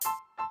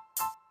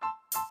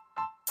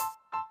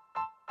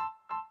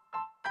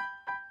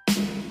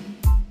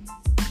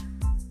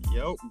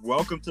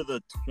Welcome to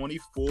the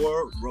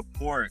 24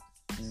 report.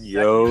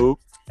 Yo.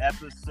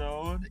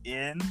 Episode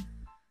in.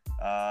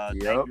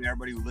 Thank you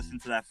everybody who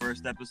listened to that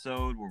first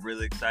episode. We're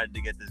really excited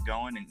to get this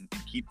going and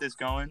keep this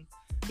going.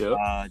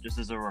 Yep. Just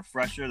as a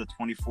refresher, the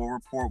 24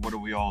 report, what are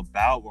we all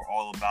about? We're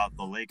all about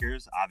the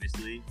Lakers,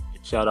 obviously.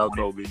 Shout out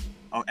Kobe.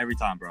 Oh, every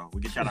time, bro.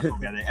 We get shout out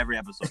Kobe. Every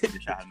episode, we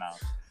get shout him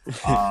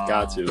out.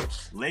 Got to.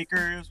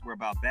 Lakers, we're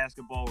about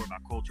basketball, we're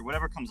about culture,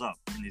 whatever comes up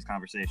in these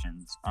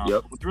conversations.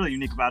 Yep. What's really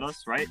unique about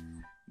us, right?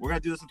 We're going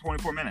to do this in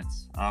 24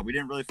 minutes. We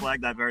didn't really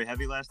flag that very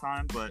heavy last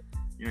time, but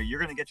you're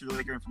going to get your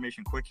Laker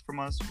information quick from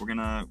us. We're going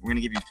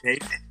to give you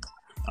take.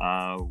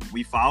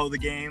 We follow the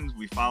games,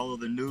 we follow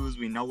the news,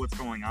 we know what's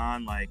going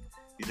on. Like,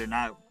 these are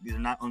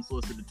not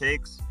unsolicited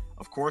takes.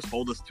 Of course,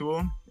 hold us to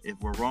them. If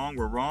we're wrong,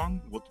 we're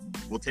wrong.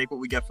 We'll take what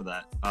we get for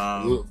that.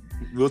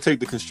 We'll take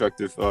the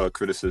constructive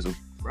criticism.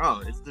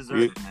 Bro, it's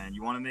deserved, man.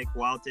 You want to make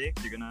wild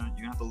takes, you're gonna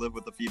have to live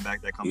with the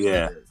feedback that comes.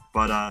 Yeah. With it.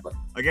 But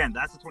again,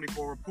 that's the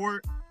 24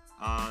 report.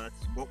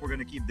 That's what we're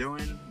gonna keep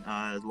doing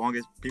as long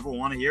as people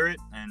want to hear it,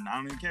 and I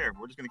don't even care.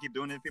 We're just gonna keep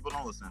doing it if people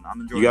don't listen. I'm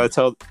enjoying. You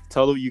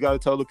gotta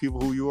tell the people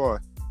who you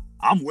are.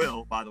 I'm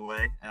Will, by the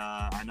way.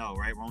 I know,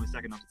 right? We're only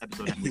second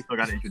episode, and we still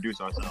got to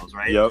introduce ourselves,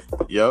 right?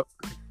 Yep.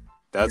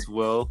 That's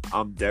Will.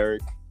 I'm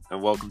Derek,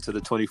 and welcome to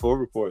the 24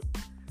 report.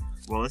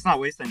 Well, let's not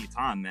waste any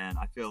time, man.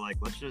 I feel like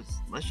let's just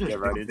get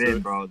right into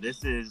it, bro.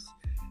 This is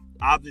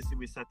obviously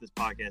we set this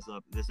podcast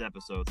up, this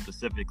episode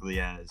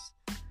specifically as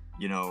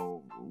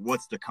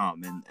what's to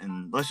come,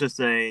 and let's just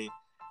say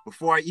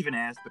before I even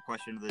ask the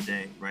question of the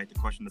day, right? The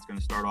question that's going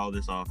to start all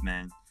this off,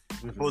 man.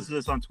 I posted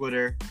this on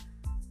Twitter.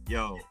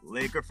 Yo,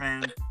 Laker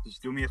fans,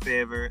 just do me a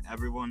favor.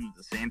 Everyone at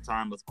the same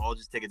time, let's all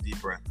just take a deep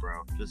breath,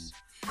 bro.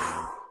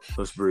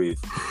 Let's breathe.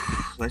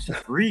 Let's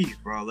just breathe,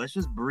 bro. Let's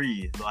just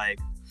breathe. Like,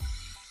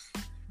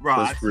 bro,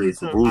 I see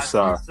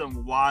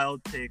some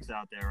wild takes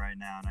out there right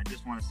now, and I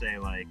just want to say,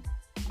 like,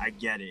 I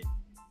get it.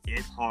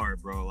 It's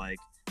hard, bro. Like,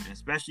 and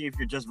especially if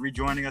you're just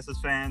rejoining us as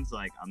fans.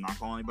 Like, I'm not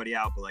calling anybody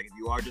out, but like, if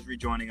you are just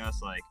rejoining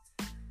us, like,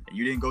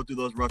 you didn't go through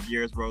those rough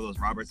years, bro. Those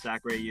Robert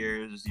Sacre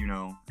years,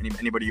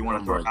 anybody you want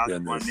to throw out, you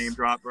want to name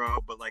drop, bro.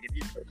 But like, if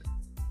you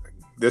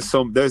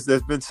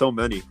there's been so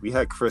many. We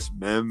had Chris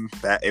Mem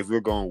back. If we're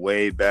going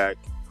way back.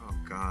 Oh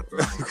God,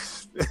 bro.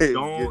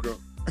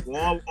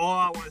 All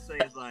I want to say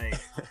is like,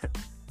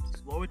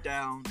 slow it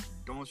down.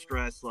 Don't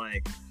stress.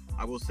 Like,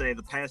 I will say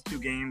the past two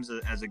games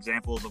as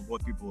examples of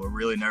what people are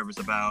really nervous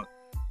about.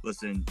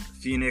 Listen,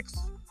 Phoenix.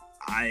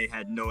 I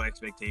had no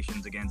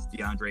expectations against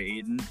DeAndre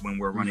Ayton when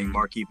we're running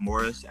Markieff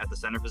Morris at the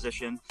center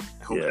position.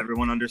 I hope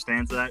everyone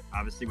understands that.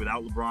 Obviously,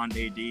 without LeBron,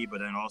 AD, but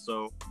then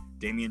also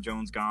Damian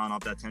Jones gone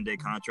off that 10-day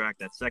contract,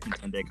 that second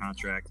 10-day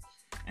contract.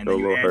 And then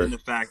you add in the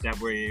fact that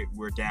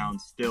we're down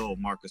still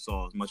Marc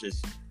Gasol. As much as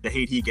the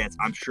hate he gets,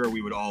 I'm sure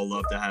we would all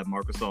love to have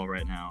Marc Gasol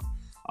right now.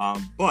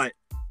 But,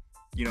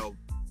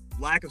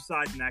 lack of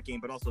size in that game,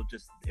 but also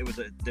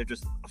they're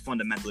just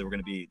fundamentally we're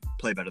going to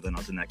play better than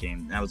us in that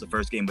game. That was the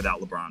first game without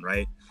LeBron,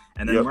 right?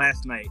 And then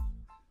last night,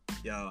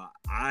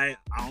 I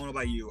don't know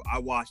about you, I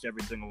watched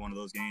every single one of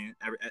those games,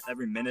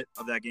 every minute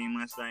of that game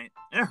last night.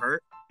 And it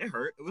hurt.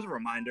 It was a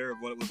reminder of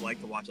what it was like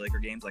to watch Laker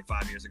games like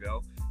 5 years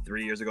ago,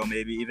 3 years ago,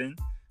 maybe even.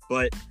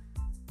 But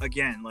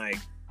again, like,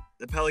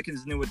 the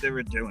Pelicans knew what they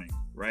were doing,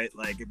 right?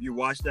 Like, if you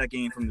watch that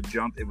game from the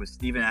jump, it was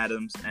Steven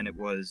Adams and it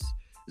was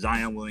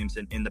Zion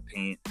Williamson in the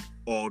paint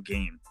all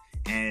game.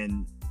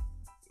 And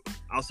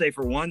I'll say,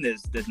 for one,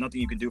 there's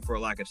nothing you can do for a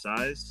lack of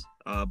size.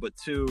 But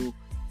two,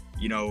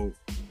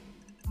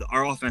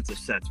 our offensive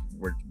sets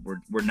were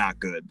not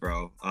good,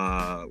 bro.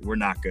 We're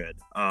not good.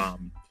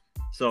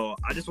 So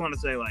I just want to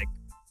say, like,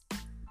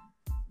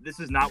 this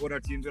is not what our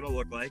team's gonna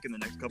look like in the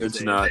next couple days.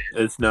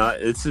 It's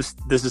not. It's just,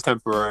 this is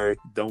temporary.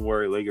 Don't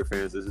worry, Laker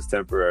fans. This is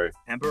temporary.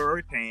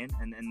 Temporary pain,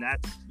 and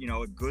that's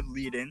a good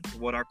lead in to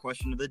what our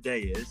question of the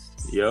day is.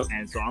 Yep.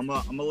 And so I'm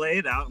gonna lay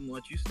it out. I'm gonna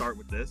let you start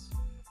with this.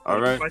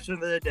 All right. The question of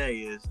the day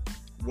is,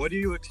 what do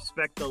you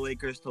expect the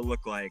Lakers to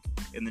look like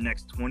in the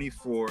next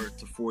 24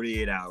 to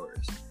 48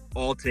 hours?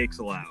 All takes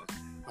allowed.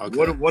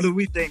 Okay. What do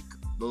we think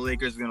the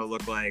Lakers are gonna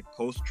look like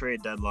post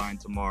trade deadline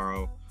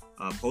tomorrow?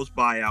 Post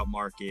buyout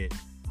market.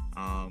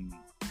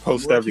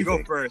 Post everything. You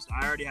go first.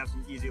 I already have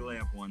some easy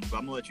layup ones, but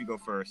I'm gonna let you go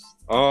first.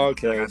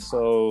 Okay,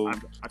 so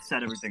I've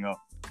set everything up.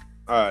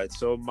 All right,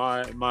 so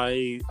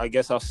my I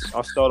guess I'll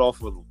start off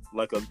with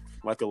like a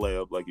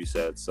layup, like you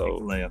said.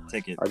 So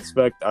take it.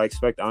 I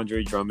expect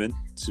Andre Drummond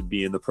to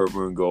be in the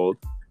purple and gold.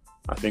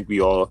 I think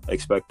we all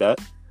expect that.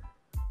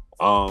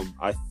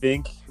 I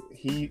think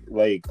he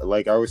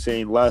like I was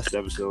saying last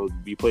episode,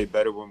 we play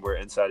better when we're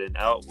inside and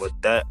out.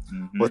 What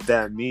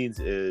that means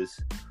is,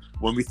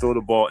 when we throw the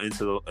ball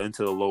into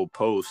the low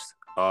post,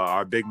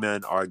 our big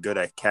men are good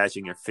at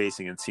catching and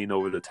facing and seeing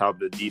over the top of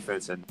the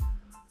defense. And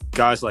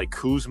guys like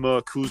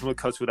Kuzma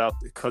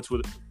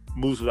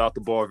moves without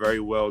the ball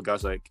very well.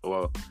 Guys like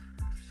well,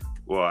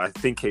 I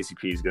think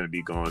KCP is going to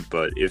be gone,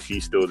 but if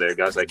he's still there,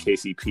 guys like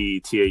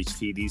KCP,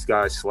 THT, these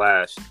guys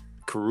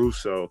 /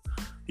 Caruso,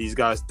 these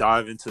guys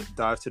dive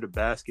to the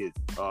basket,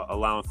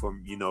 allowing for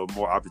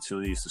more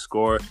opportunities to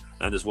score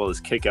and as well as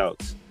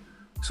kickouts.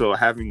 So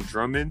having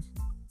Drummond,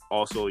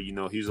 also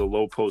he's a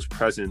low post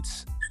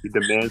presence. He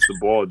demands the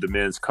ball,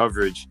 demands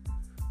coverage.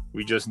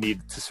 We just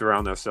need to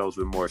surround ourselves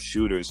with more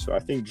shooters. So I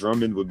think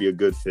Drummond would be a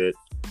good fit.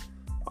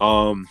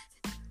 I'm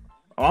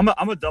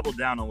gonna double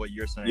down on what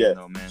you're saying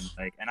though, man.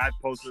 Like, and I've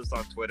posted this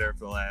on Twitter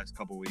for the last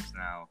couple weeks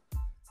now.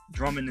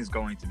 Drummond is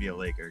going to be a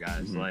Laker,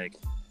 guys. Mm-hmm. Like,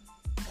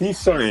 he's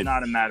certain. It's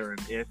not a matter of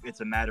if;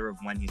 it's a matter of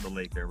when he's a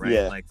Laker, right?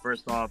 Yeah. Like,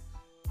 first off,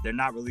 they're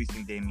not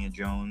releasing Damian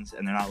Jones,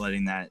 and they're not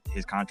letting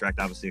his contract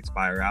obviously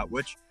expire out.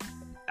 Which,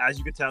 as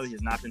you can tell, he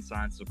has not been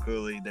signed. So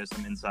clearly, there's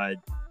some inside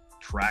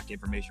track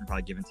information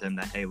probably given to him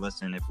that, hey,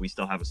 listen, if we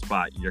still have a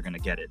spot, you're gonna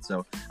get it.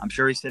 So I'm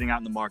sure he's sitting out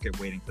in the market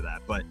waiting for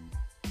that. But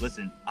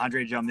listen,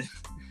 Andre Drummond.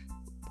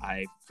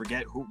 I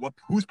forget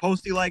whose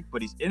post he liked,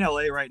 but he's in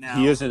LA right now.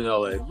 He is in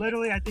LA.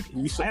 Literally, I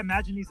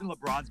imagine he's in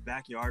LeBron's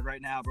backyard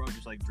right now, bro,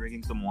 just like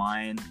drinking some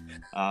wine,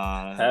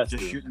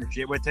 just shooting the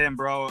shit with him,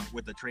 bro,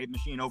 with the trade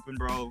machine open,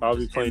 bro.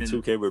 Probably playing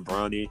 2K with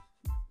Bronny.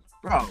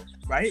 Bro,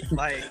 right?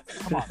 Like,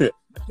 come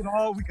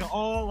on. We can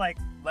all like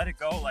let it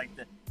go. Like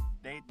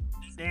they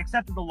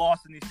accepted the loss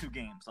in these two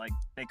games. Like,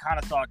 they kind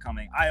of saw it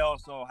coming. I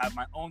also have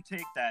my own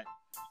take that,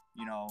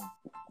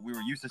 we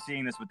were used to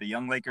seeing this with the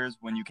young Lakers.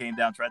 When you came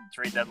down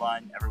trade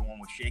deadline, everyone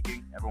was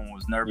shaking. Everyone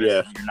was nervous.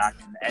 Yeah. You're not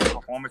getting any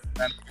performance from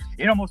them.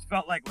 It almost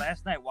felt like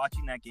last night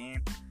watching that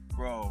game,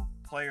 bro,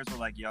 players were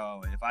like,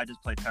 yo, if I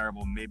just play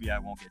terrible, maybe I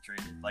won't get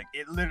traded. Like,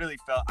 it literally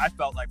I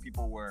felt like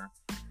people were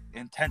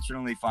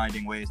intentionally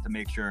finding ways to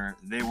make sure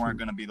they weren't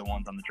going to be the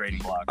ones on the trading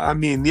block. I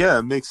mean, yeah,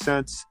 it makes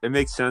sense. It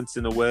makes sense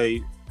in a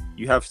way.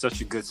 You have such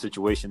a good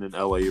situation in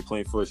LA. You're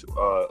playing for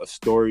a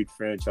storied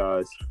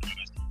franchise.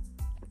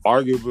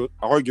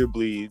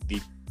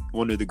 Arguably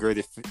one of the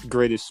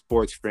greatest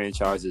sports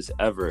franchises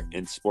ever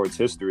in sports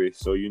history.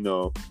 So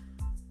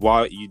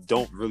why you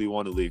don't really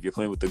want to leave. You're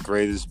playing with the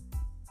greatest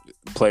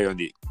player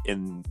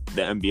in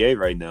the NBA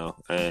right now,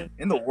 and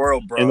in the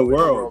world, bro. In the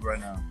world right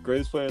now,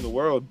 greatest player in the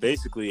world,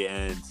 basically.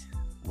 And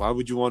why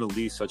would you want to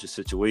leave such a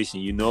situation?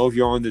 If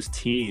you're on this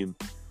team,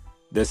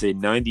 there's a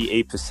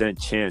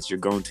 98% chance you're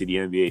going to the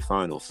NBA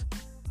Finals.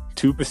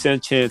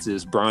 2%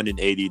 chances Bron and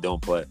AD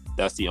don't play.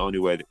 That's the only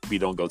way that we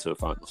don't go to the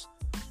finals.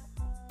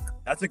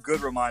 That's a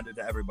good reminder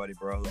to everybody,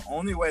 bro. The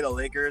only way the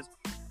Lakers,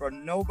 bro,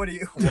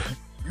 nobody.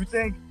 You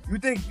think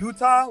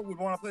Utah would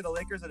want to play the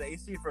Lakers at the 8th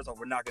seed? First off,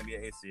 we're not going to be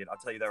an 8th seed. I'll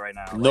tell you that right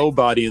now.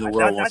 Nobody in the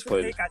world wants to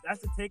play.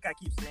 That's the take I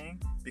keep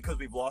saying because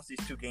we've lost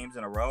these 2 games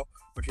in a row.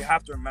 But you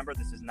have to remember,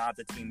 this is not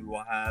the team we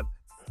will have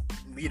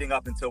leading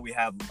up until we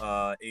have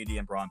AD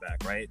and Bron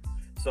back, right?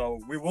 So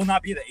we will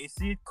not be the 8th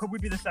seed. Could we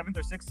be the 7th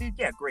or 6th seed?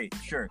 Yeah, great,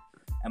 sure.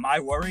 Am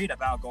I worried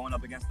about going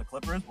up against the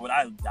Clippers? Would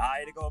I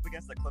die to go up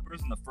against the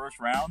Clippers in the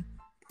first round?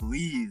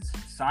 Please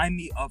sign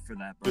me up for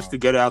that, bro. Just to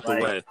get it out the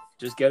way.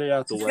 Just get it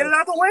out the way. Get it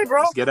out the way,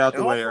 bro. Just get it out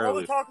the way early. All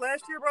the talk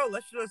last year, bro.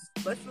 Let's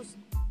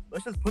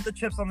just put the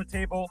chips on the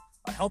table.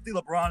 A healthy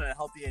LeBron and a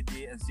healthy AD,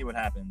 and see what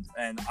happens.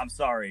 And I'm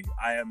sorry,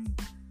 I am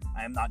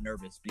not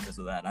nervous because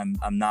of that.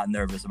 I'm not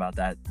nervous about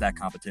that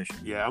competition.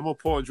 Yeah, I'm a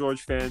Paul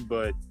George fan,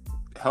 but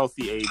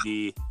healthy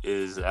AD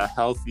is a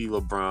healthy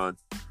LeBron.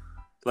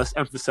 Let's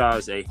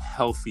emphasize a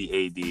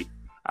healthy AD.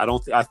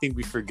 I think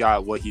we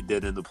forgot what he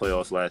did in the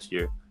playoffs last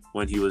year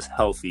when he was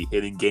healthy,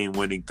 hitting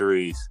game-winning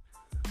threes,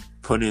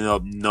 putting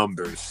up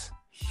numbers,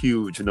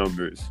 huge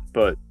numbers.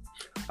 But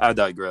I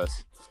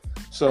digress.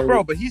 So,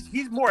 bro, but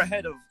he's more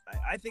ahead of.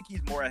 I think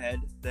he's more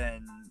ahead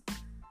than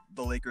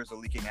the Lakers are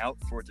leaking out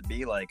for it to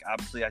be. Like,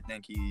 obviously, I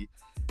think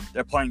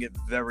they're playing it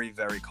very,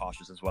 very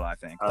cautious, is what I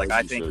think. Like,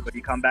 I think could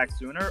he come back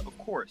sooner? Of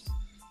course.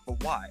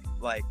 But why?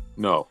 Like,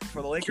 no.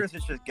 For the Lakers,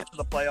 it's just get to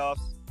the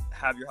playoffs,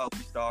 have your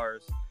healthy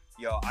stars.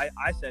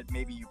 I said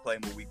maybe you play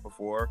him a week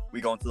before we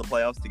go into the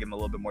playoffs to give him a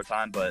little bit more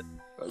time, but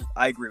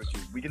I agree with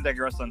you. We can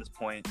digress on this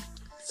point.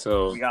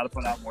 So we got to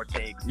put out more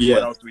takes. Yeah.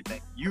 What else do we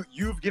think?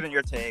 You've given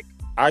your take.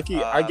 I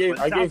gave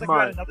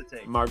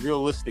my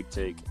realistic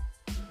take.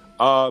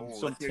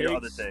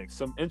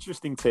 Some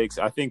interesting takes.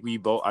 I think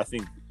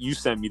you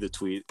sent me the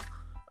tweet.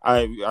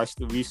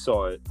 We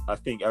saw it. I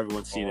think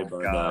everyone's seen it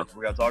by now.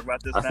 We gotta talk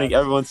about this. I think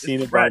everyone's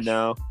seen it by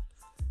now.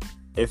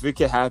 If it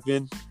could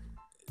happen,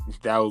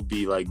 that would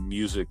be like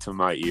music to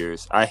my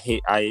ears.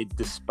 I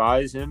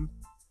despise him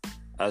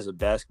as a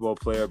basketball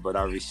player, but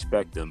I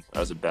respect him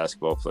as a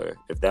basketball player.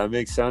 If that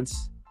makes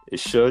sense, it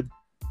should.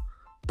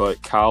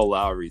 But Kyle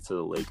Lowry to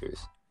the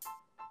Lakers.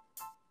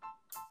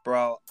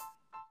 Bro,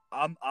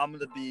 I'm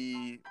gonna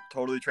be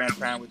totally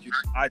transparent with you.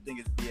 I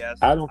think it's BS.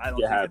 I don't think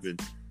it happens.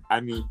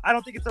 I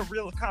don't think it's a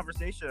real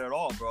conversation at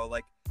all, bro.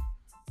 Like,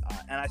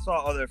 and I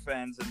saw other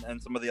fans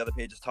and some of the other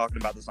pages talking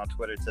about this on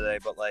Twitter today,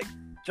 but like,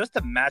 just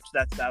to match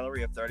that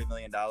salary of $30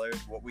 million,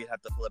 what we'd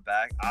have to flip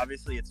back,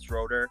 obviously it's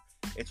Schroeder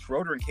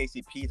and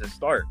KCP to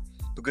start,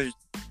 because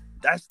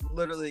that's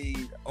literally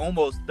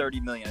almost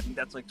 $30 million. I think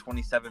that's like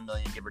 $27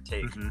 million, give or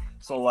take. Mm-hmm.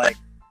 So like,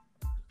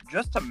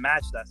 just to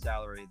match that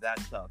salary,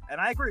 that's tough. And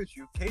I agree with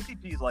you.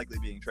 KCP is likely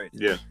being traded.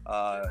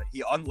 Yeah.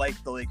 He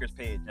unliked the Lakers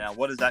page. Now,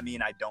 what does that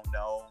mean? I don't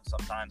know.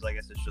 Sometimes I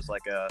guess it's just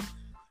like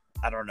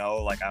I don't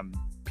know. Like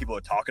people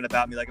are talking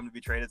about me like I'm gonna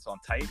be traded, so I'm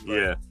tight. But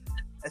Yeah.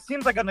 It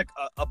seems like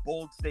a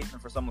bold statement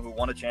for someone who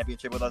won a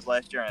championship with us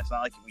last year, and it's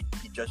not like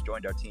he just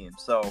joined our team.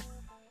 So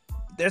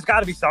there's got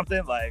to be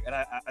something. Like, and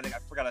I think I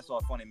forgot I saw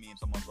a funny meme.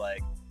 Someone's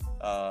like,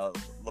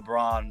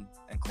 LeBron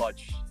and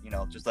Clutch,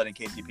 just letting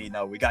KCP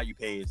know we got you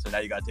paid, so now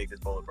you got to take this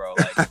bullet, bro.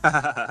 Like,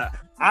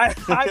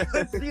 I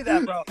could see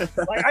that, bro.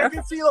 Like, I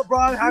could see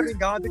LeBron having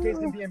gone to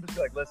KCP and just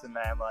be like, listen,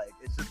 man, like,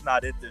 it's just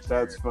not it this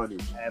year. That's funny.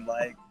 And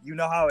like, you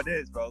know how it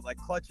is, bro. Like,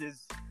 Clutch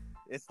is.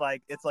 It's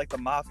like the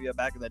mafia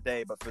back in the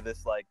day, but for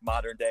this like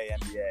modern day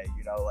NBA,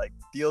 like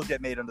deals get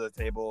made under the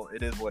table.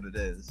 It is what it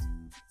is.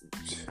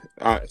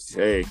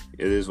 Hey,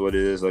 it is what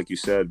it is, like you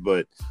said.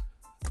 But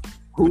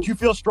would you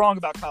feel strong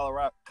about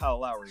Kyle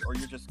Lowry, or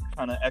you're just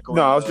kind of echoing?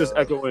 No, I was just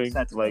echoing.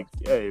 sentiment?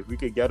 Like, hey, if we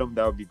could get him,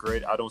 that would be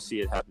great. I don't see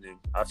it happening.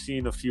 I've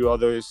seen a few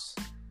others: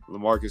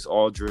 LaMarcus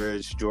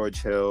Aldridge,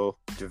 George Hill,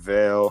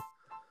 JaVale.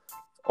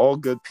 All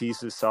good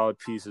pieces, solid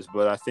pieces,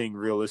 but I think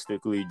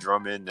realistically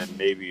Drummond and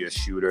maybe a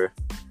shooter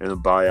and a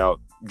buyout.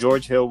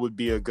 George Hill would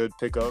be a good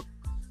pickup.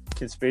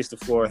 Can space the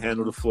floor,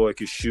 handle the floor,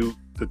 can shoot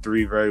the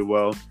three very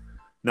well.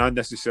 Not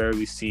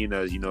necessarily seen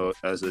as,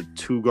 as a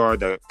two guard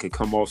that can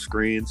come off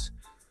screens,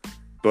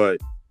 but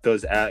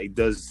he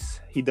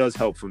does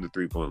help from the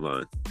 3-point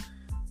line.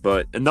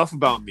 But enough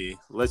about me.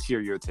 Let's hear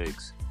your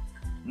takes.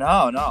 No,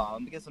 I'm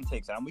gonna get some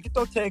takes out. We can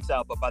throw takes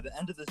out, but by the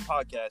end of this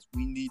podcast,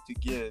 we need to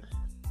give.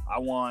 I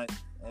want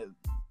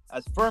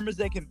as firm as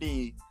they can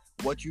be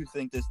what you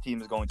think this team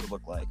is going to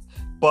look like.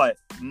 But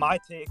my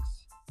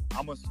takes,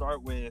 I'm gonna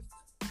start with.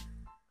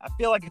 I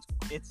feel like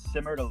it's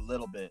simmered a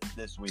little bit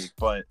this week,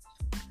 but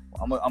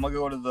I'm gonna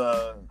go to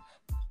the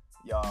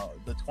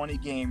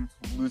 20-game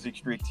losing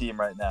streak team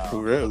right now.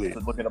 Really?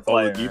 Look at a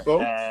player.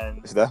 Oladipo?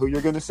 And is that who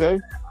you're gonna say?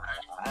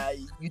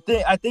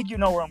 I think you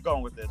know where I'm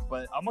going with this,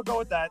 but I'm gonna go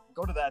with that.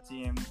 Go to that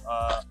team.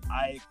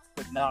 I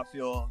could not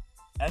feel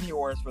any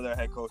worse for their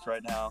head coach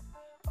right now.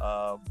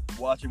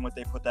 Watching what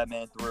they put that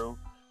man through,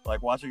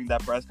 like watching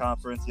that press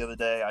conference the other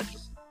day,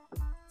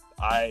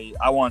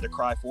 I wanted to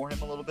cry for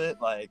him a little bit.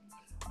 Like,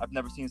 I've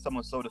never seen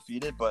someone so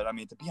defeated, but I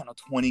mean, to be on a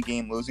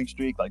 20-game losing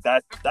streak like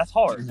that's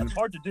hard. That's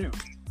hard to do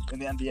in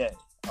the NBA.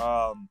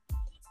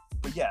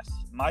 But yes,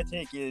 my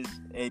take is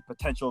a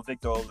potential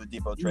Victor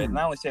Oladipo trade. And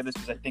I only say this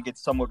because I think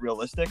it's somewhat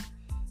realistic.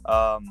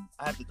 I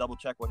have to double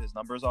check what his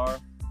numbers are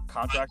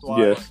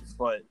contract-wise,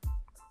 but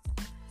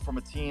from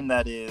a team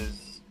that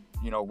is,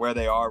 where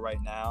they are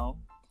right now,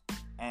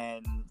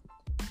 and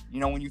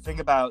when you think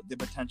about the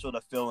potential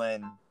to fill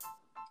in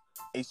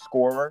a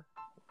scorer,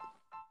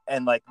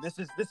 and like this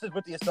is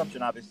with the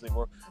assumption, obviously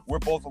we're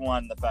both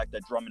aligned in the fact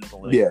that Drummond is a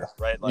Laker,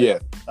 right?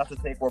 Like, that's the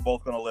take we're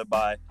both going to live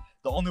by.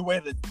 The only way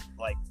that,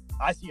 like,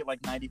 I see it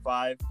like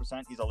 95%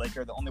 he's a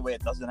Laker. The only way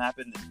it doesn't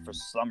happen is for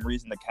some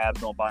reason the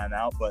Cavs don't buy him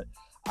out, but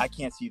I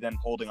can't see them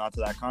holding on to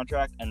that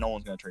contract, and no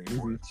one's going to trade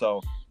for it.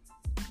 So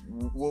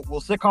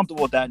we'll sit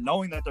comfortable with that,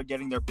 knowing that they're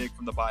getting their big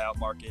from the buyout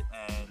market,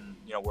 and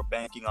we're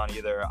banking on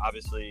either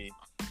obviously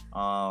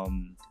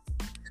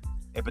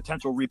a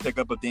potential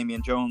re-pickup of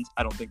Damian Jones.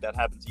 I don't think that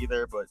happens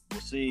either, but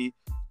we'll see.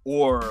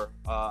 Or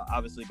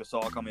obviously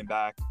Gasol coming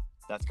back.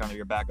 That's kind of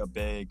your backup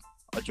big.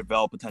 A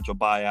JaVale potential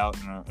buyout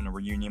and a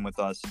reunion with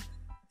us.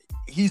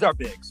 He's our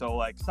big, so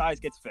like size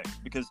gets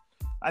fixed, because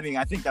I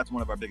think that's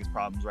one of our biggest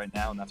problems right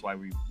now, and that's why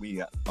we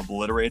got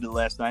obliterated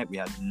last night. We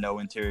had no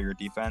interior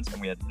defense,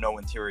 and we had no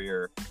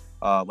interior,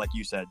 like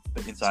you said,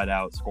 the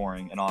inside-out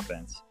scoring and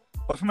offense.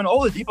 But from an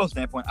Oladipo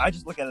standpoint, I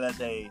just look at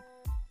it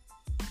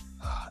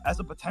as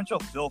a potential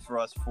fill for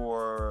us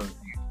for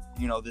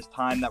this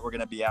time that we're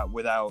going to be out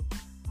without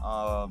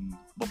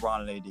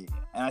LeBron and AD.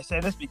 And I say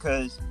this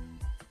because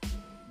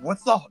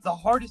what's the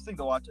hardest thing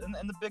to watch, and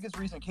the biggest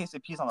reason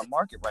KCP is on the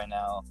market right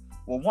now.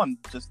 Well, one,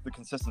 just the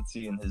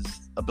consistency in his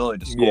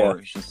ability to score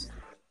is just.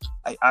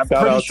 I'm Shout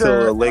pretty out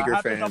sure. to Laker I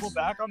have fans. to double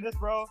back on this,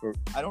 bro.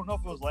 I don't know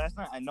if it was last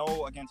night. I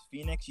know against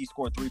Phoenix he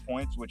scored 3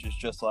 points, which is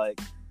just like,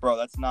 bro,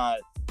 that's not.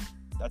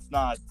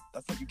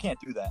 You can't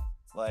do that.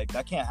 Like,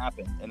 that can't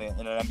happen in an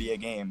NBA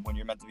game when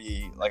you're meant to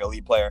be like a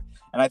lead player.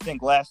 And I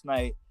think last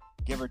night,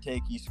 give or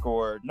take,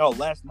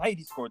 last night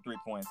he scored 3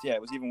 points. Yeah,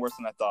 it was even worse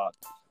than I thought.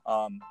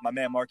 My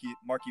man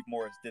Markieff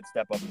Morris did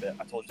step up a bit.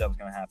 I told you that was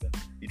going to happen.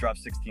 He dropped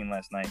 16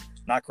 last night.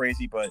 Not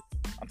crazy, but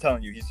I'm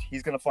telling you,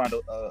 he's going to find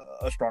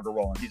a stronger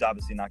role, and he's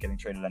obviously not getting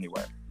traded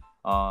anywhere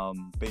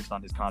based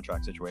on his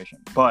contract situation.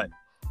 But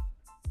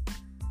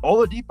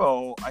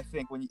Oladipo, I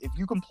think if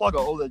you can plug a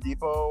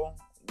Oladipo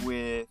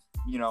with,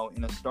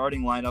 in a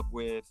starting lineup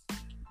with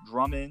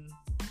Drummond,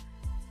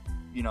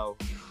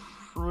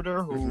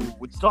 Schroeder, who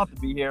would still have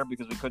to be here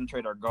because we couldn't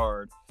trade our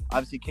guard.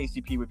 Obviously,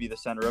 KCP would be the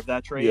center of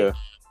that trade.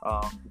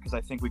 Because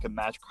I think we can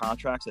match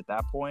contracts at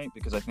that point,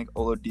 because I think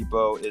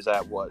Oladipo is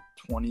at,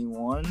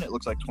 21? It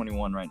looks like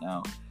 21 right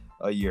now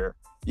a year.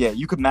 Yeah,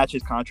 you could match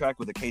his contract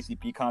with a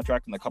KCP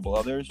contract and a couple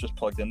others just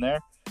plugged in there.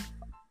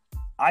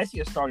 I see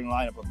a starting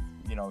lineup of,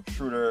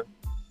 Schroeder,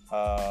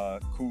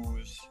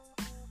 Kuz,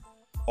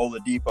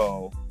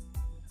 Oladipo.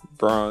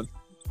 Braun.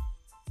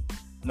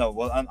 No,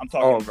 well, I'm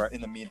talking right. in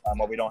the meantime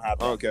while we don't have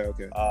them. Okay.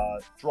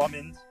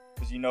 Drummond,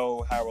 because you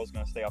know Harrell's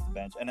going to stay off the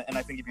bench. And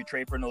I think if you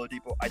trade for an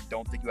Oladipo, I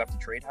don't think you have to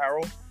trade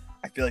Harrell.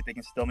 I feel like they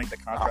can still make the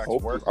contracts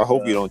work. I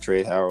hope you don't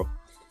trade Harrell.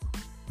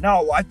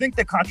 No, I think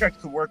the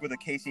contract could work with a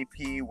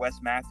KCP, Wes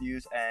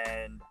Matthews,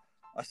 and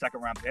a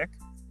second-round pick.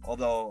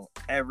 Although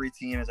every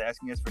team is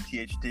asking us for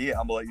THT, I'm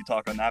going to let you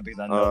talk on that because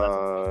I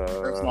know that's a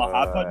personal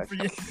hot button for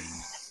you.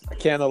 I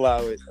can't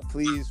allow it.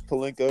 Please,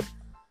 Pelinka.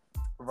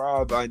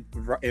 Rob,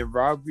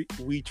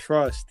 we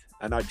trust,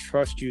 and I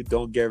trust you.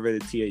 Don't get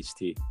rid of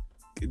THT.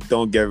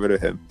 Don't get rid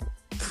of him,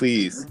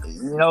 please.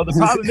 You know, the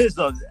problem is,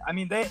 though, I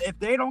mean, if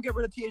they don't get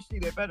rid of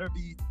THT, they better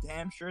be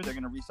damn sure they're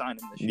going to re-sign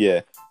him this year.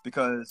 Yeah.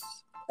 Because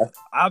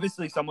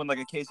obviously someone like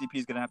a KCP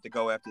is going to have to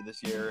go after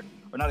this year.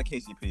 Or not a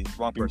KCP,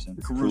 wrong person.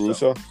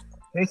 Caruso.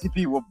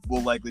 KCP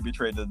will likely be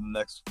traded in the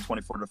next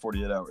 24 to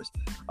 48 hours.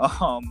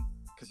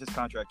 Because his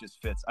contract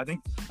just fits. I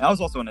think that was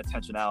also an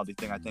intentionality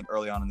thing. I think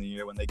early on in the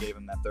year when they gave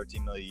him that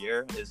 $13 million a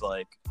year is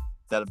like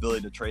that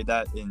ability to trade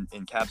that in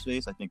cap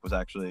space. I think was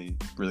actually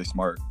really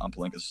smart on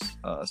Pelinka's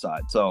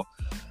side. So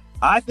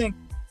I think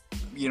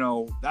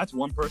that's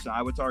one person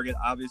I would target.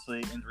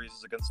 Obviously, injuries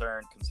is a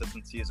concern,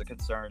 consistency is a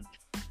concern,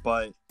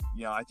 but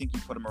I think you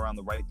put him around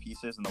the right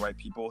pieces and the right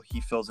people. He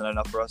fills in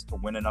enough for us to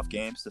win enough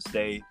games to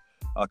stay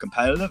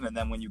competitive. And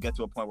then when you get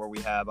to a point where we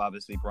have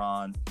obviously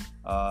Braun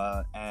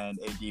and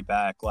AD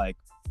back, like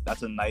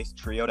that's a nice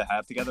trio to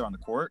have together on the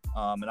court,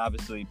 and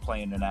obviously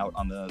playing it out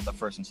on the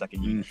first and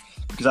second unit,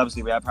 because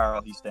obviously we have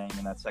Harrell, he's staying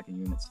in that second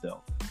unit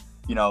still.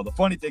 The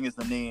funny thing is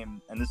the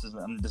name, and this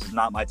is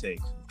not my take,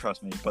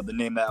 trust me, but the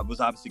name that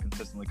was obviously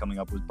consistently coming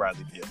up was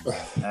Bradley Beal,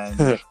 and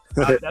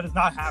that is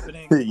not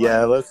happening.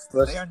 Yeah, let's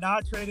they are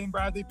not trading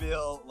Bradley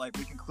Beal. Like,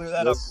 we can clear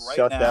that up right now.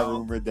 Shut that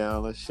rumor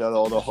down. Let's shut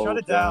all the hope down.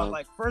 Shut it down.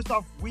 Like, first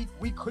off, we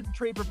couldn't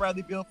trade for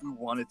Bradley Beal if we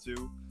wanted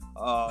to.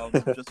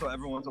 Just so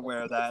everyone's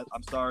aware of that.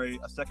 I'm sorry,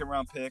 a second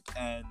round pick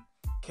and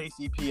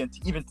KCP and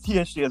even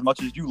THT, as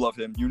much as you love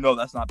him,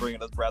 that's not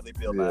bringing us Bradley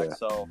Beal back.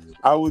 So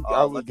I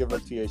would give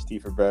up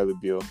THT for Bradley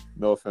Beal.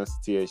 No offense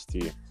to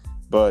THT,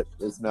 but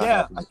it's not. Yeah,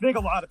 happening. I think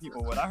a lot of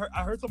people would.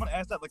 I heard someone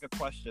ask that like a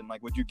question,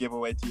 like, would you give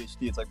away THT?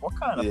 It's like, what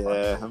kind of?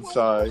 Yeah, I'm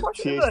sorry,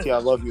 THT. I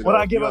love you. Would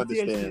I give you up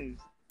understand.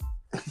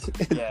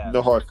 THT? Yeah,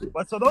 no hard feelings.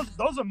 But so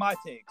those are my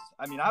takes.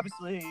 I mean,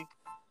 obviously,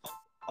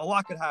 a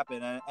lot could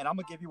happen, and I'm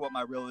gonna give you what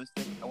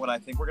I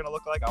think we're gonna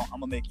look like. I'm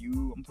gonna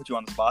put you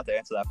on the spot to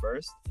answer that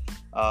first.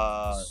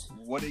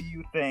 What do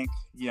you think?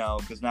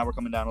 Because now we're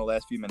coming down to the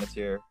last few minutes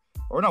here.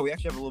 Or no, we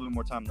actually have a little bit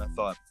more time than I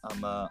thought.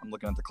 I'm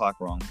looking at the clock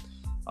wrong.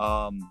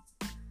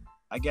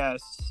 I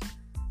guess,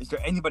 is there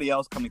anybody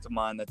else coming to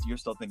mind that you're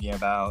still thinking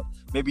about?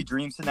 Maybe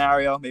dream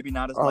scenario, maybe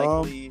not as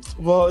likely.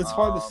 Well, it's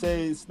hard to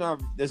say.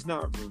 There's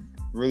not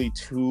really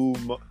too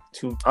much.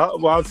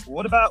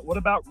 What about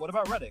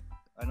Redick?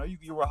 I know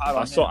you were hot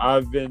on him. So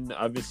I've been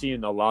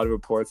seeing a lot of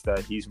reports that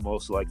he's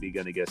most likely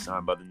going to get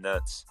signed by the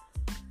Nets.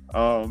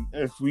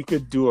 If we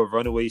could do a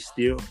runaway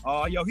steal.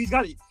 Oh, he's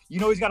got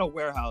a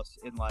warehouse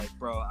in, like,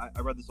 bro, I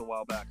read this a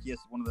while back. He has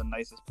one of the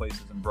nicest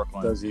places in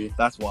Brooklyn. Does he?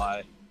 That's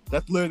why.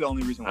 That's literally the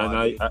only reason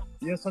why.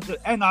 And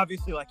and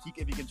obviously, like,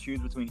 if he can choose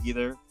between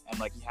either, and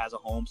like he has a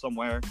home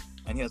somewhere,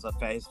 and he has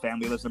his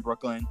family lives in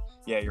Brooklyn.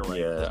 Yeah, you're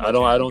right. Yeah, I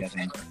don't.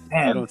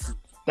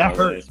 That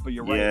hurts, but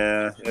you're right.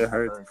 Yeah, it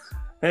hurts.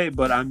 Hey,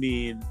 but I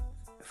mean,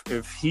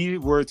 if he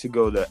were to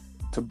go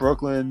to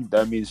Brooklyn,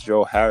 that means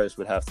Joe Harris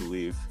would have to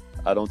leave.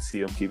 I don't see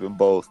him keeping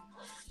both.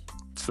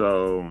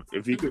 So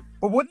if he could,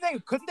 but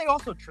couldn't they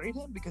also trade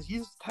him, because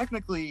he's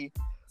technically,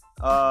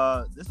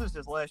 this is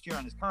his last year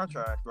on his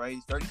contract, right?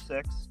 He's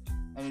 36,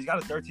 and he's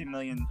got a $13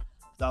 million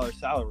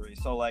salary.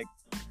 So like,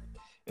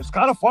 it's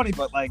kind of funny,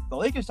 but like the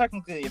Lakers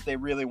technically, if they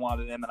really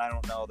wanted him, and I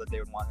don't know that they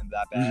would want him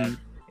that bad.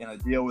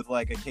 Deal with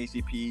like a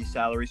KCP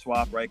salary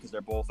swap, right? Because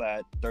they're both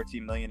at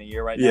 $13 million a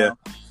year right now.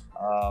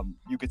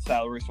 You could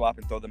salary swap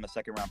and throw them a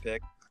second round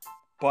pick,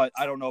 but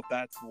I don't know if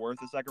that's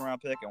worth a second round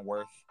pick and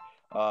worth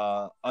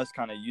us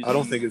kind of using. I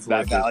don't think it's that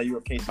worth value it.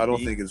 of KCP. I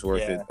don't think it's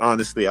worth it.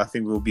 Honestly, I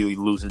think we'll be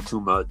losing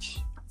too much.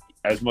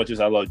 As much as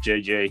I love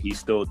JJ, he's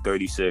still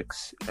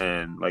 36,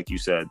 and like you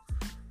said,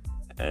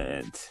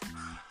 and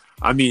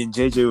I mean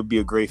JJ would be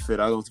a great fit.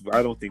 I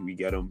don't think we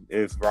get him.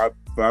 If Rob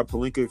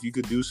Pelinka, if you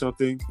could do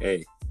something,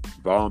 hey,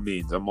 by all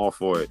means, I'm all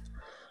for it.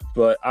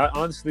 But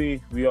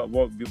honestly, we're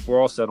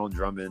all set on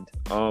Drummond.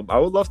 I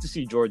would love to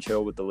see George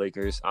Hill with the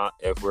Lakers,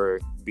 if we're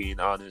being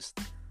honest.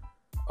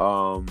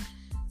 I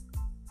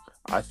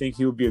think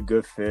he would be a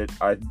good fit.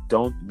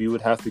 We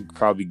would have to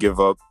probably give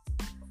up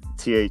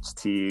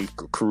THT,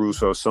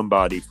 Caruso,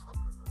 somebody,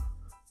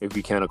 if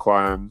we can't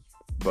acquire him.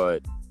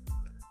 But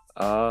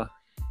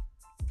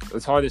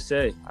it's hard to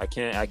say. I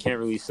can't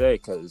really say,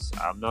 because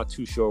I'm not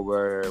too sure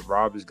where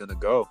Rob is gonna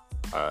go.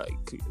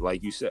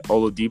 Like you said,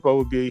 Oladipo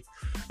would be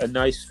a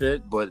nice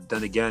fit, but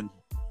then again,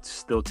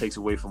 still takes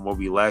away from what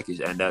we lack,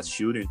 and that's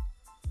shooting.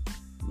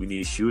 We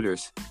need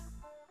shooters.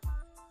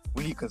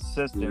 We need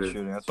consistent Yeah.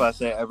 shooting. That's what I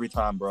say every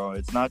time, bro.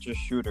 It's not just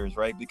shooters,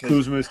 right? Because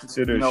Kuzma is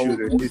considered a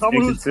shooter. He's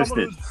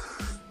inconsistent.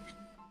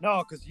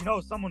 because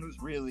someone who's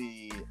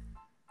really,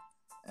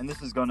 and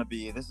this is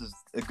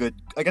a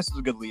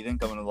good lead-in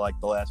going to like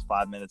the last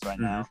 5 minutes right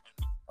now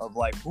of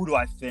like who do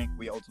I think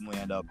we ultimately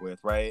end up with,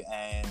 right?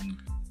 And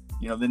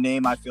the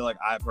name I feel like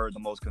I've heard the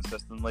most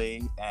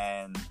consistently,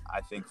 and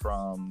I think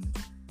from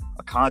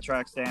a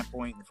contract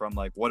standpoint and from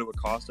like what it would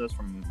cost us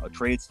from a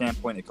trade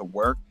standpoint, it could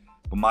work.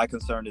 But my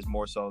concern is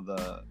more so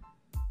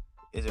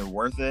is it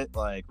worth it?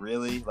 Like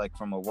really, like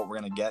from what we're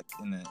gonna get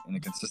in a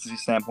consistency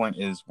standpoint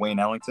is Wayne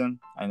Ellington.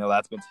 I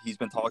know he's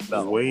been talked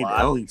about Wayne a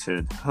lot.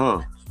 Ellington,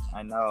 huh?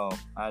 I know.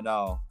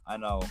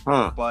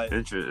 Huh? But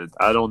interesting.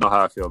 I don't know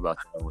how I feel about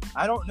that one.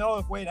 I don't know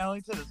if Wayne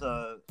Ellington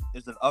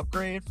is an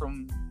upgrade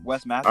from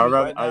Wes Matthews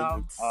right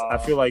now. I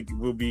feel like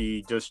we'll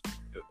be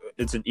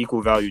it's an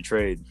equal value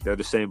trade. They're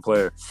the same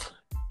player.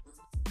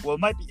 Well,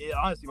 it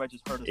honestly might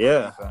just hurt us.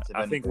 Yeah, defense,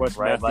 I think Wes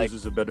Matthews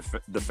is a better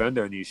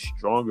defender and he's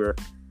stronger,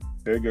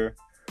 bigger.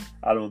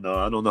 I don't know.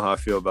 I don't know how I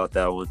feel about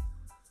that one.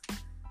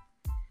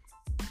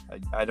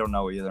 I don't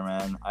know either,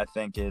 man. I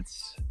think it'll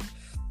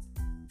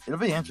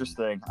be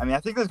interesting. I mean, I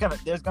think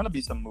there's gonna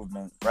be some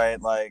movement,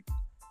 right? Like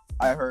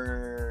I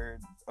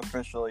heard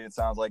officially, it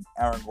sounds like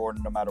Aaron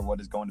Gordon, no matter what,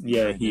 is going to be.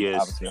 Yeah, he is.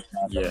 Obviously,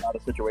 it's not a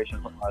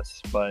situation for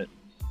us, but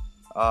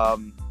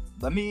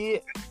let me.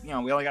 We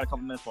only got a couple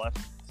minutes left.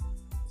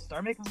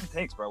 Start making some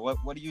takes, bro.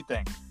 What do you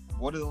think?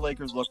 What do the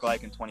Lakers look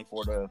like in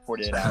 24 to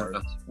 48 hours?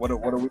 What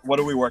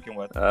are we working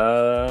with?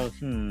 I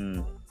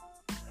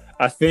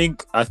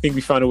think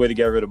we found a way to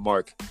get rid of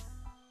Mark.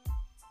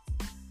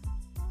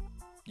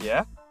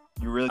 Yeah,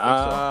 you really think so?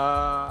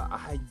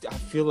 I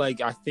feel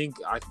like I think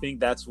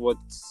that's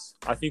what's.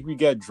 I think we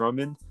get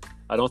Drummond.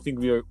 I don't think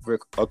we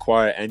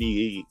acquire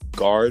any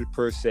guard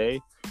per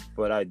se,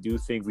 but I do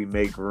think we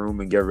make room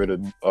and get rid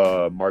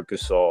of Marc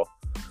Gasol.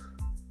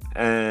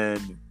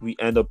 And we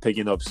end up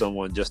picking up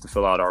someone just to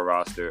fill out our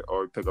roster,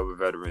 or pick up a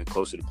veteran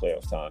closer to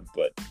playoff time.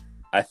 But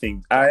I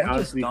think I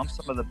honestly just dump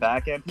some of the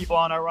back end people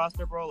on our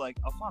roster, bro. Like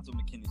Alfonso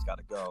McKinney's got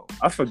to go.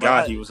 I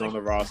forgot he was on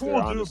the roster. Cool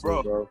honestly,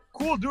 dude, bro.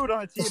 Cool dude on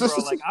the team, bro.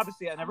 Like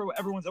obviously, and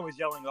everyone's always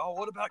yelling, "Oh,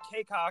 what about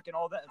K-Cock and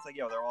all that?" It's like,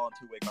 yo, they're all on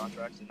two-way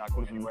contracts and not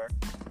going anywhere.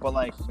 But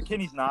like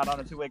McKinney's not on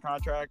a two-way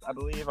contract, I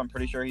believe. I'm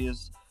pretty sure he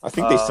is. I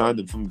think they signed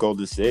him from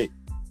Golden State.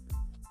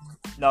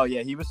 No,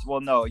 yeah, he was. Well,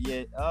 no,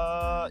 yeah,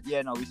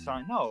 no, we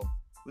signed. No,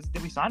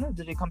 did we sign him? Or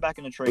did he come back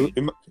in a trade?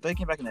 They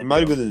came back in. It might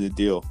have been in the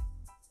deal.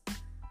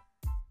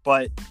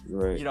 But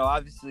right.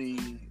 Obviously,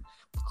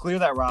 clear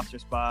that roster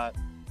spot.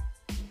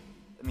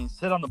 I mean,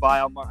 sit on the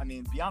buyout market. I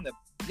mean, beyond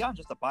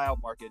just the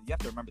buyout market, you have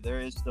to remember there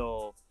is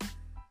still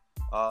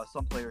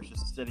some players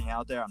just sitting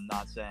out there. I'm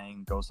not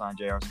saying go sign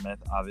J.R. Smith.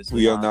 Obviously,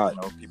 we are not.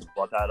 People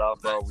brought that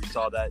up, bro. We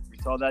saw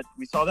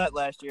that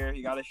last year.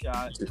 He got a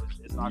shot.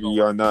 It's not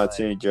we are not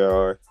saying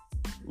J.R.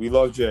 We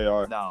love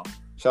J.R. No.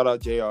 Shout out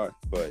J.R.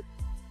 But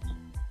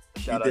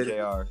shout out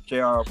J.R.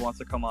 J.R. wants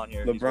to come on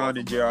here. LeBron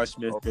and J.R.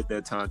 Smith did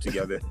their time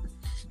together.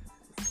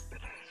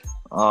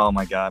 Oh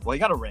my God! Well, he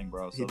got a ring,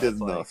 bro. So he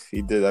did enough.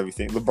 He did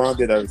everything. LeBron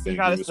did everything he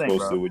was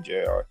supposed to with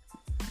J.R.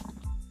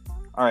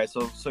 All right,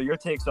 so your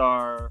takes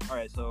are all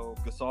right. So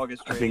Gasol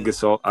gets traded.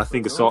 I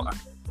think Gasol.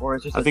 Or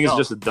it's just. It's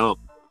just a dump.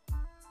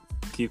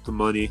 Keep the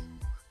money,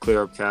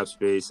 clear up cap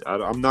space.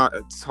 I'm not.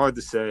 It's hard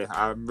to say.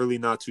 I'm really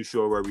not too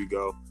sure where we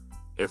go.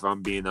 If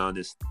I'm being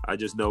honest, I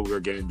just know we're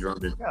getting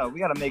Drummond. Yeah, we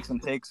got to make some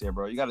takes here,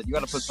 bro. You got to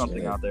put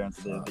something out there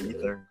into the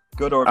ether.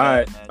 Good or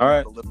bad, man. All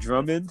right,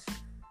 Drummond.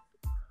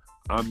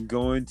 I'm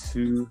going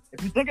to.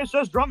 If you think it's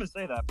just Drummond,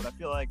 say that. But I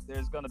feel like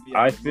there's going to be.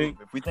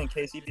 If we think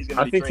KCP is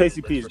going to be. I think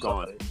KCP is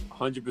gone.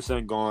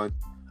 100% gone.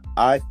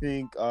 I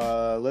think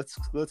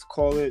let's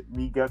call it.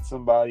 We get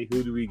somebody.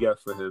 Who do we get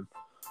for him?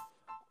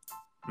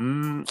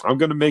 I'm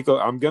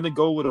gonna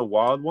go with a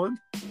wild one.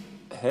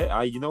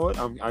 Hey, you know what?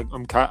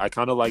 I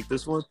kind of like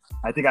this one.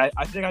 I think I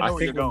know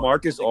where you're going.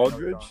 Marcus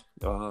Aldridge.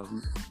 I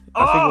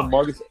think with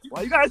Marcus.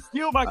 Well, you guys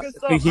steal my good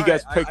stuff. I think he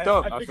gets picked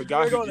up. I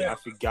forgot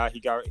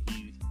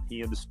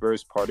he and the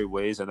Spurs parted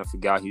ways, and I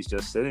forgot he's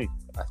just sitting.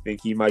 I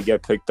think he might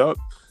get picked up.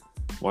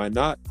 Why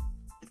not?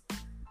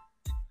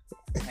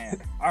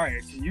 Man. All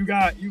right, so you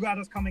got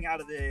us coming out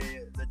of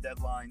the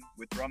deadline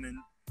with Drummond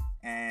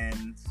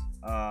and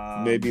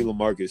maybe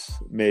LaMarcus,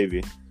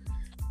 maybe.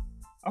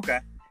 Okay.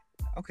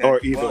 Or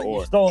either or.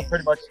 You've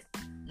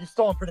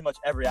stolen pretty much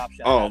every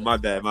option. Oh, my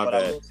bad. I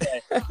will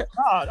say, no,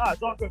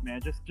 it's all good,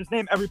 man. Just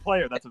name every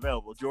player that's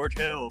available. George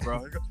Hill,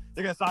 bro.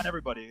 They're gonna sign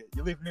everybody.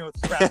 You leave me with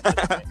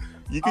scraps.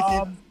 You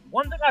can keep.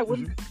 One thing I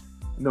wouldn't.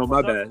 No,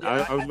 my bad.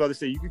 Yeah, I was about to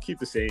say you can keep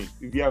the same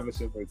if you have a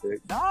similar thing.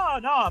 No,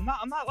 I'm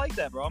not like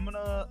that, bro.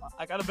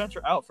 I gotta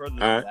venture out further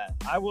than that.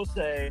 I will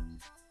say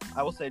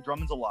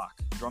Drummond's a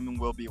lock. Drummond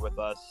will be with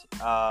us.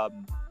 I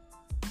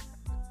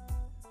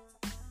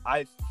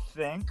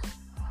think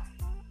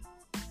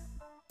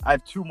I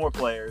have two more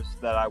players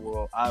that I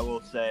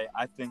will say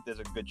I think there's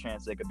a good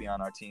chance they could be on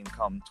our team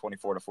come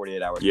 24 to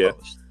 48 hours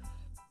post.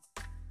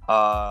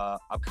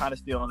 I'm kind of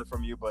stealing it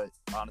from you, but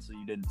honestly,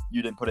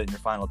 you didn't put it in your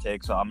final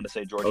take, so I'm gonna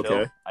say George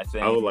Hill.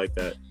 I would like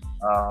that.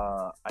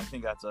 I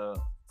think that's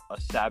a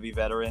savvy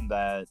veteran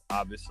that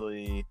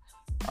obviously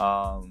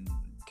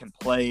can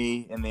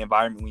play in the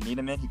environment we need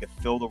him in. He could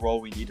fill the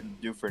role we need him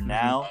to do for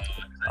now.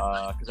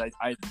 Because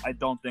I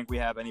don't think we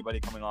have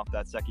anybody coming off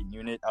that second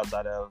unit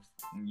outside of,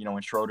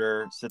 when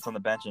Schroeder sits on the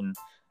bench, and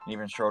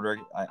even Schroeder,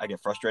 I get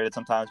frustrated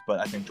sometimes, but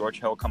I think George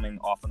Hill coming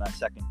off on that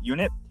second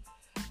unit.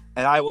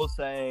 And I will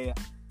say,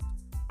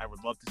 I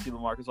would love to see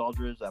LaMarcus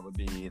Aldridge. That would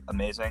be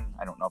amazing.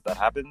 I don't know if that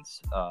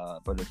happens,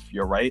 but if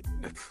you're right,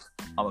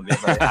 I'm going to be a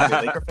very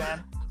happy Laker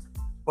fan.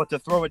 But to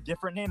throw a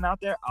different name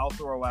out there, I'll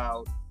throw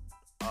out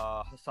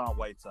Hassan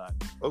Whiteside.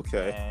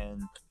 Okay.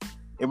 And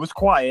it was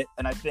quiet,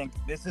 and I think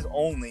this is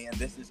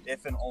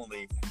if and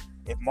only,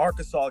 if Marc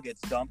Gasol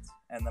gets dumped,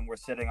 and then we're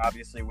sitting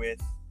obviously with,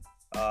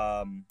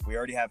 we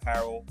already have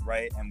Harrell,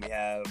 right, and we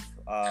have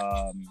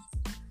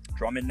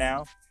Drummond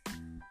now,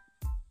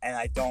 and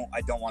I don't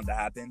want it to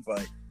happen,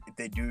 but if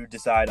they do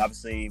decide,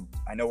 obviously,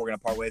 I know we're going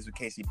to part ways with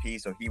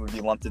KCP, so he would be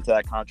lumped into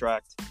that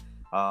contract,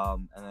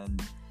 and then,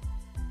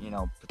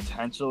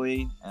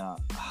 potentially, I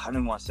don't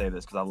even want to say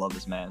this because I love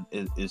this man,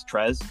 is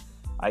Trez.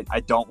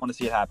 I don't want to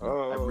see it happen.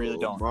 I really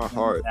don't. My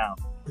heart.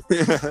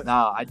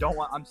 Nah, I don't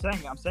want. I'm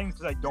saying this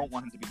because I don't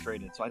want him to be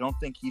traded. So I don't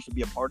think he should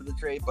be a part of the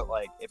trade. But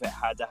if it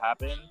had to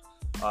happen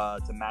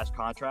to match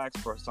contracts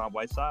for Hassan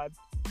Whiteside,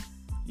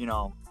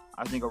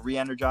 I think a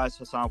re-energized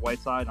Hassan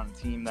Whiteside on a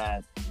team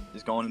that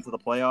is going into the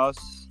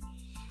playoffs,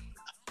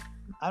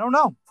 I don't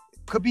know.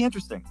 Could be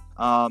interesting.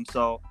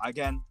 So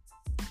again,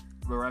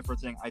 we're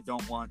referencing, I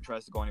don't want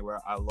Trez to go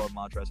anywhere. I love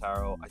Montrezl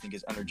Harrell. I think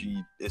his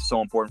energy is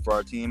so important for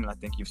our team, and I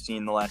think you've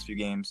seen the last few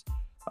games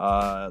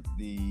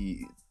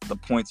the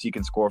points he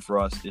can score for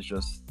us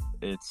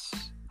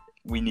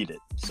we need it.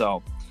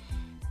 So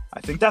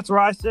I think that's where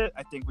I sit.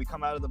 I think we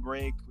come out of the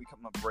break. We come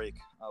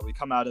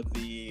out of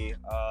the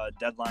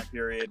deadline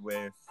period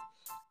with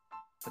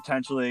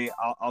potentially.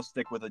 I'll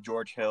stick with a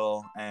George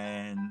Hill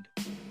and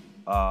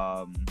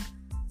Andre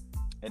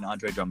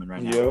Drummond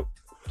right now. Yep.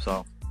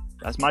 So.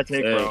 That's my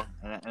take, bro.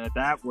 And at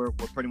that, we're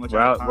pretty much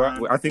out of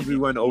time. I think we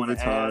went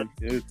overtime.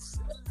 We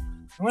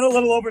went a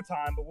little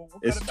overtime, but we'll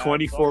it's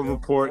 24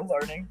 report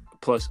learning.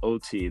 Plus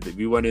OT.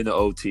 We went into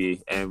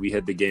OT, and we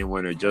hit the game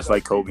winner just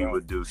like Kobe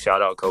would do.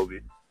 Shout out Kobe.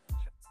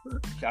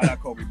 Shout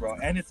out Kobe, bro.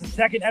 And it's the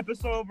second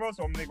episode, bro,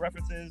 so I'm going to make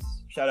references.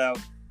 Shout out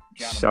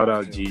Gianna. Shout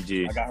out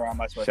Gigi. I got her on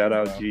my sweatshirt. Shout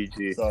out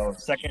Gigi. So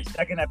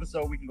second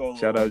episode, we can go a little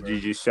Shout out over.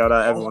 Gigi. Shout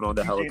out everyone on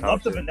the helicopter.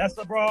 Love to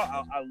Vanessa, bro.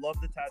 I love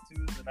the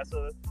tattoos.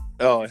 Vanessa.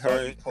 Oh,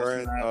 her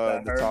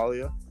and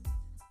Natalia.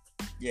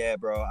 Yeah,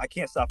 bro. I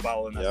can't stop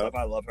following that stuff.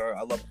 I love her.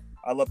 I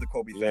love the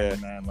Kobe family,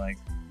 man.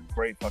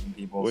 Great fucking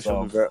people. Wish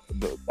them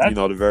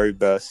the very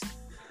best.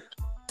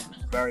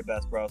 Very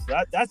best, bro. So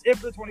that's it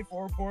for the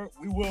 24 report.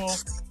 We will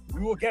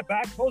get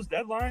back post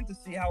deadline to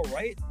see how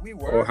right we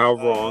were, or how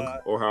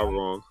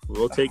wrong.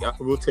 We'll take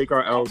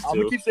our L's too. I'm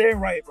gonna keep saying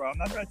right, bro. I'm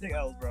not trying to take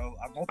L's, bro.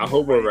 I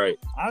hope we're right.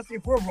 Honestly,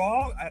 if we're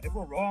wrong, I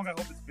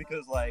hope it's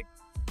because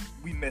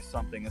we missed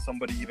something and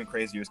somebody even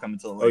crazier is coming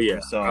to the Lakers. Oh yeah.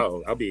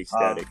 So I'll be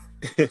ecstatic.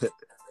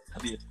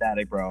 I'll be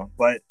ecstatic, bro.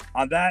 But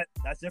on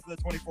that's it for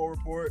the 24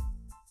 report.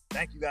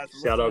 Thank you guys for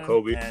listening. Shout out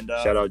Kobe. And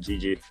shout out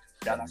Gigi.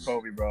 Shout out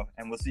Kobe, bro.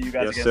 And we'll see you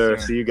guys again soon.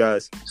 soon. See you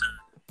guys.